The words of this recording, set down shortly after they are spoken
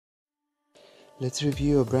Let's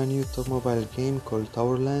review a brand new top mobile game called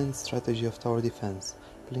Towerlands Strategy of Tower Defense.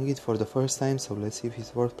 Playing it for the first time, so let's see if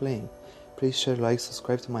it's worth playing. Please share, like,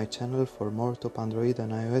 subscribe to my channel for more top Android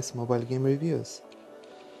and iOS mobile game reviews.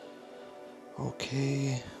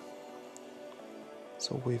 Okay,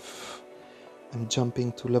 so I'm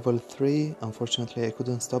jumping to level 3. Unfortunately I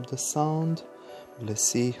couldn't stop the sound. Let's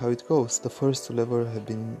see how it goes. The first two levels have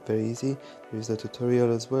been very easy. There is a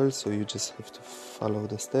tutorial as well, so you just have to follow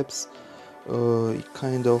the steps. It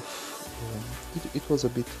was a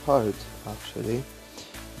bit hard actually.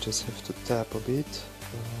 Just have to tap a bit.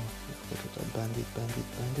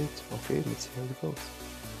 Bandit. Okay, let's see how it goes.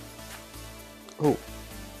 Oh,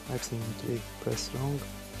 I've seen 3. Press wrong.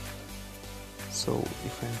 So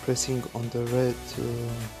if I'm pressing on the red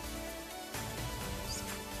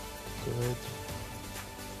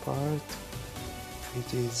part,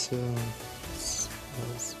 it is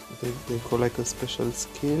they call like a special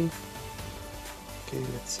skill. Okay,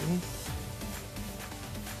 let's see.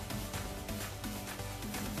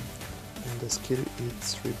 And the skill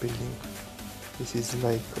is rebuilding. This is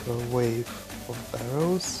like a wave of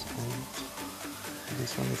arrows, and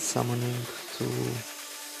this one is summoning two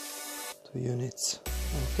units.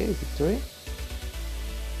 Okay, victory.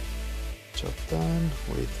 Job done.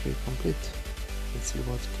 Wave 3 complete. Let's see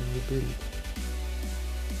what can we build.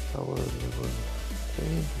 Tower level 3.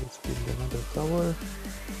 Let's build another tower.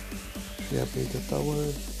 We upgrade the tower.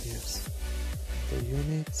 Yes. The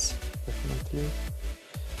units, definitely.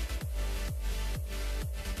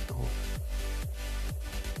 Oh,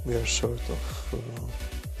 we are short of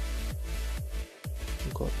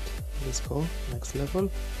God. Let's go next level.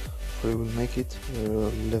 We will make it. We're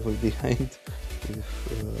a level behind with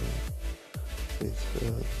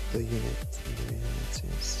the units.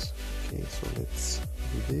 Yes. Okay, so let's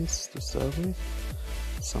do this to start with.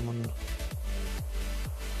 Summon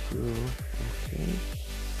hero. Okay,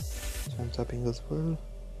 so I'm tapping as well.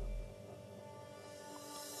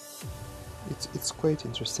 It's quite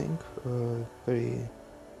interesting. Very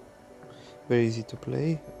easy to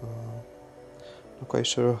play. Not quite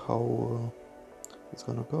sure how it's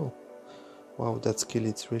gonna go. Wow, that skill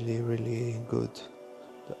is really good.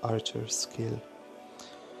 The archer skill.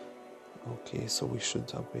 Okay, so we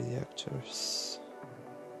should upgrade the archers.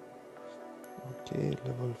 Okay,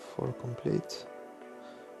 level 4 complete.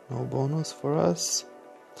 No bonus for us.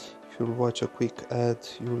 If you'll watch a quick ad,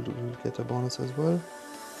 you'll get a bonus as well.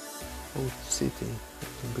 Oh, city. You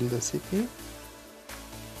can build a city.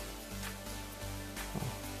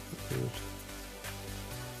 Oh, good.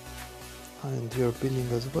 And you're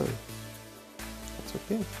building as well. That's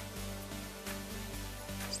okay.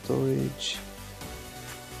 Storage.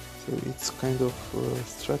 So it's kind of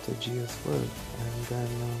strategy as well. And then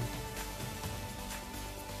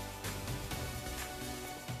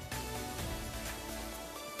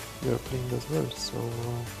you're playing as well. So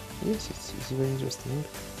yes, it's very interesting.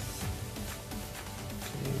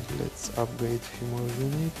 Okay, let's upgrade a few more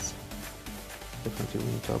units. Definitely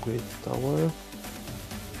we need to upgrade the tower.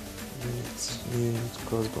 New unit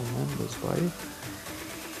crossbowman, let's buy.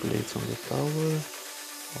 Plates on the tower.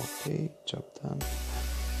 Okay, job done.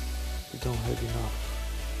 We don't have enough.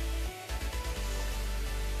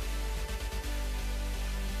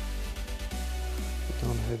 We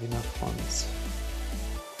don't have enough funds.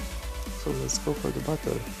 So let's go for the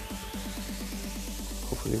battle.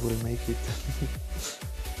 Hopefully we'll make it.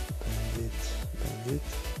 Bandit.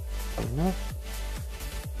 Enough.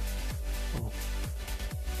 Oh.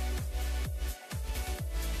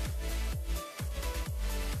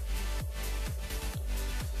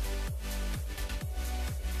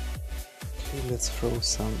 Okay, let's throw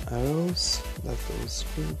some arrows. That goes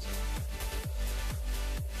good.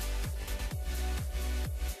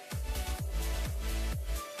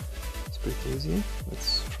 It's pretty easy.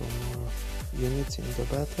 Let's throw more units in the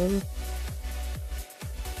battle.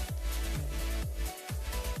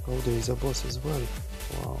 Oh, there is a boss as well.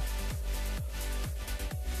 Wow.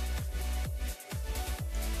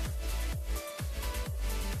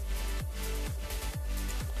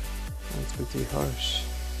 That's pretty harsh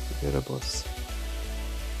to get a boss.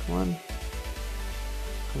 Come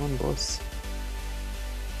on, boss.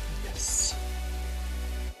 Yes.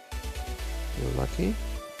 You're lucky.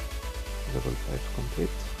 Level 5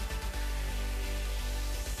 complete.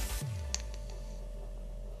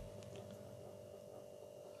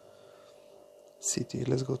 City,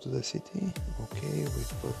 let's go to the city. Okay,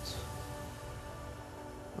 we've got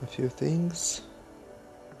a few things.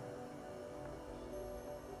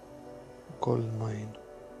 Gold mine.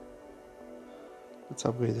 Let's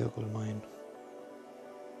upgrade the gold mine.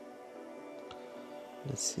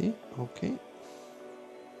 Let's see. Okay.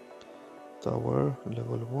 tower,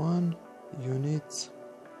 level 1, units,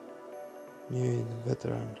 new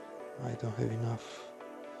veteran. I don't have enough.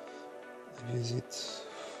 I use it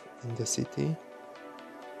in the city.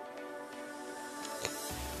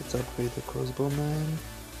 Let's upgrade the crossbowman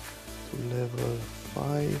to level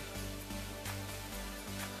 5.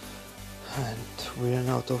 And we ran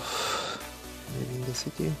out of maybe in the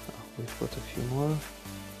city. Oh, we've got a few more.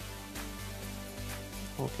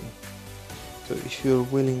 Okay. So if you're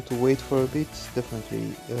willing to wait for a bit,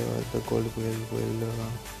 definitely the gold will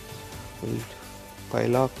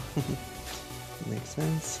pile up. Makes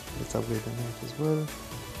sense. Let's upgrade the knight as well.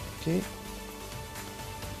 Okay.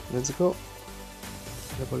 Let's go.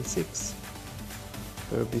 Level 6.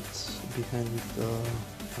 We're a bit behind with the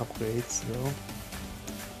upgrades though,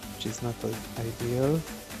 which is not ideal.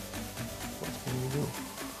 What can we do?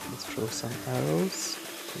 Let's throw some arrows.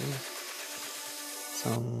 Okay.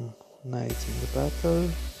 Some knights in the battle.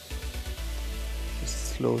 Just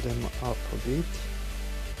slow them up a bit.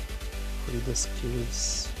 Hopefully the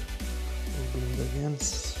skills will build again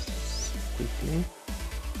quickly.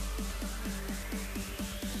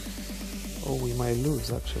 Oh, we might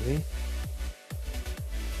lose actually.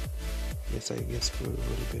 Yes, I guess we will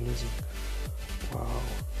be losing. Wow.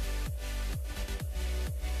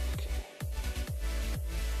 Okay.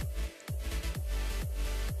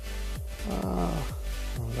 Ah,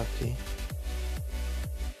 unlucky.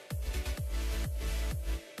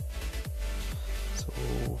 So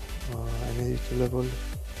I made it to level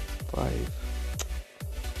 5.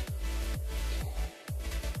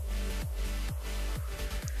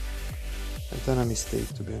 I've done a mistake,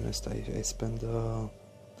 to be honest. I spent the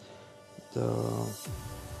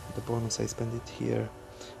bonus, I spent it here.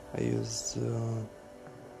 I used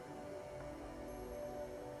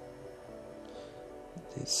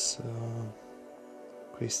these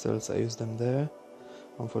crystals, I used them there,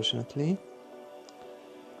 unfortunately.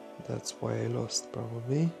 That's why I lost,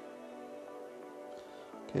 probably.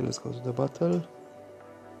 Okay, let's go to the battle.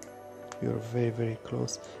 We are very, very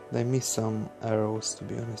close. And I missed some arrows, to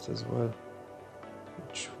be honest, as well,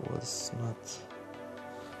 which was not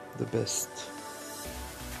the best.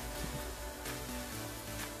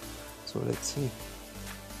 So let's see.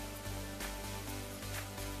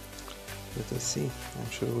 Let us see. I'm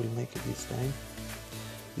sure we'll make it this time.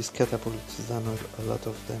 This catapult has done a lot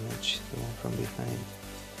of damage, the one from behind.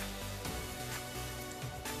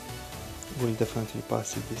 We'll definitely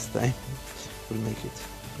pass it this time. We'll make it,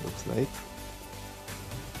 looks like.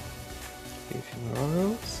 Okay, a few more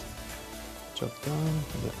arrows. Chop down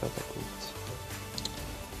the catapult.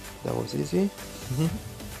 That was easy.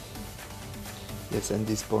 Yes, and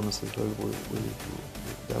this bonus as well will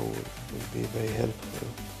be very helpful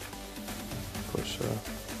for sure.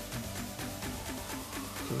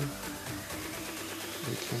 Okay.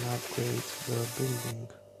 We can upgrade the building.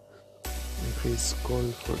 Increase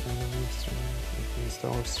gold for enemy strength, increase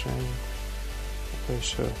tower strength,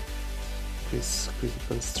 pressure, increase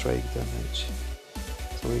critical strike damage.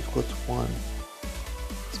 So we've got 1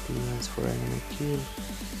 experience for enemy kill,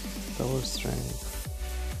 tower strength,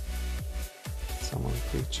 summon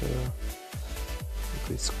creature,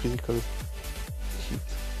 increase critical hit.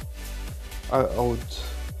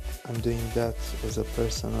 I'm doing that as a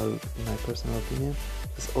in my personal opinion,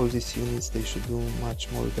 because all these units, they should do much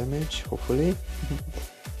more damage, hopefully.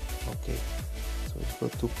 Okay, so we've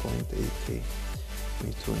got 2.8k. We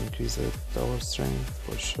need to increase the tower strength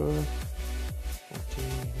for sure.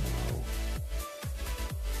 Okay, now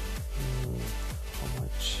how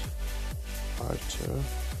much archer?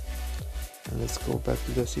 And let's go back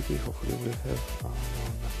to the city. Hopefully we'll have no,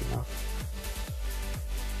 not enough.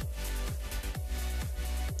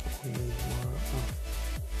 We need more.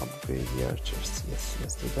 Upgrade the archers. Yes,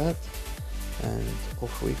 let's do that. And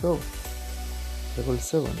off we go. Level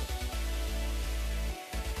 7.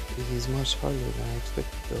 It is much harder than I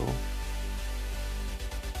expected though.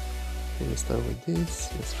 Okay, let's start with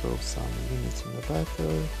this. Let's throw some units in the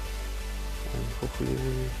battle. And hopefully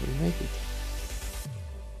we'll make it.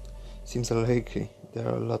 Seems unlikely. There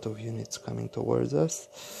are a lot of units coming towards us.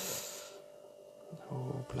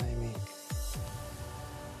 Oh, blimey.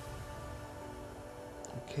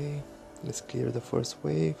 Okay, let's clear the first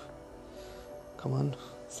wave. Come on,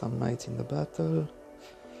 some knights in the battle.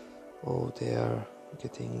 Oh, they are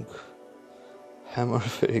getting hammered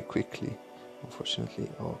very quickly, unfortunately.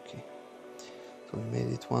 Okay, so we made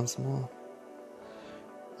it once more.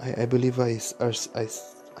 I believe I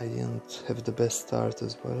didn't have the best start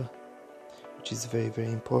as well, which is very,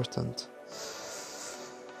 very important.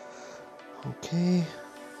 Okay,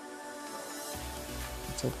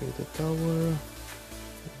 let's upgrade the tower.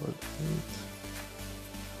 Level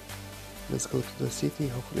 8. let's go to the city.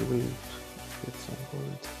 Hopefully we'll get some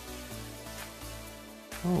gold.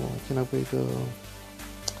 Oh, I can upgrade the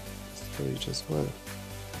storage as well.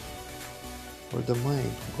 Or the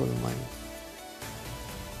mine, gold mine.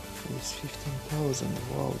 It's 15,000.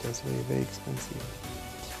 Wow, that's very, very expensive.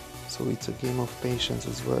 So it's a game of patience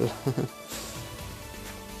as well.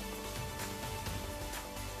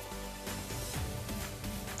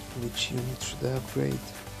 Which unit should I upgrade?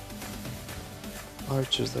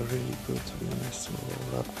 Archers are really good, to be honest, so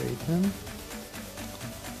I'll upgrade them.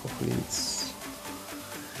 Hopefully it's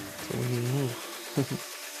a winning move.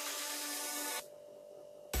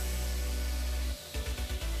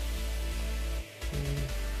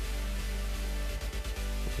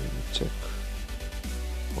 Let me check.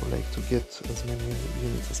 I would like to get as many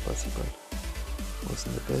units as possible.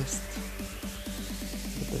 Wasn't the best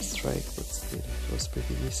strike, but still it was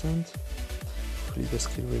pretty decent. Hopefully the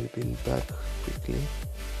skill will build back quickly.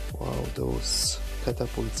 Wow, those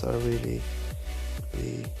catapults are really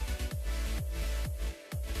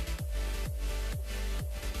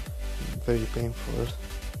very painful.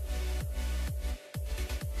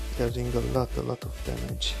 They're doing a lot of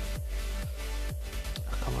damage.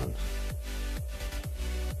 Come on.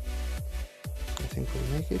 I think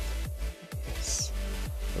we'll make it. Yes,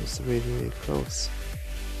 that was really close.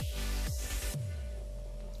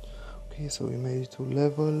 Okay, so we made it to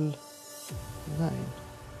level 9.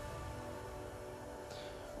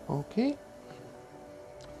 Okay,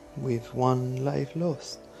 with 1 life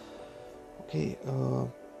lost. Okay,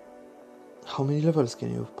 how many levels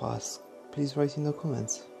can you pass? Please write in the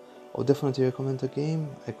comments. I'll definitely recommend the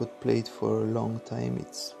game. I could play it for a long time.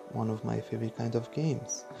 It's one of my favorite kind of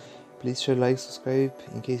games. Please share, like, subscribe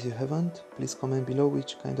in case you haven't. Please comment below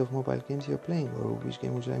which kind of mobile games you're playing or which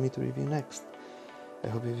game would you like me to review next. I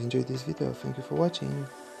hope you've enjoyed this video. Thank you for watching.